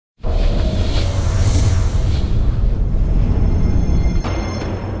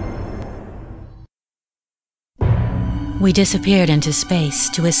We disappeared into space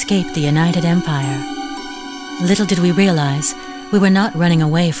to escape the United Empire. Little did we realize we were not running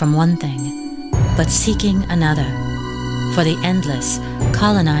away from one thing, but seeking another. For the Endless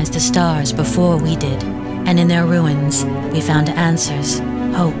colonized the stars before we did, and in their ruins we found answers,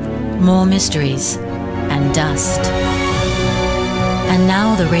 hope, more mysteries, and dust. And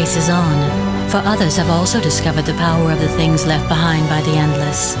now the race is on, for others have also discovered the power of the things left behind by the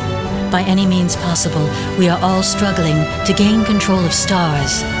Endless. By any means possible, we are all struggling to gain control of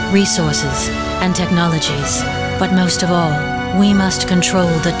stars, resources, and technologies. But most of all, we must control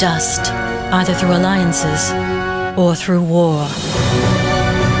the dust, either through alliances or through war.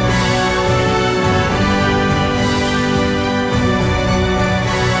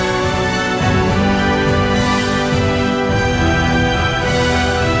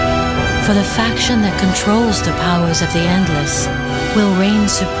 For the faction that controls the powers of the Endless will reign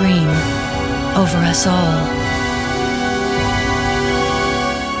supreme over us all.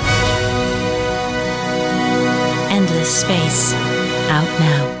 Endless Space, out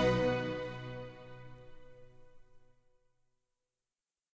now.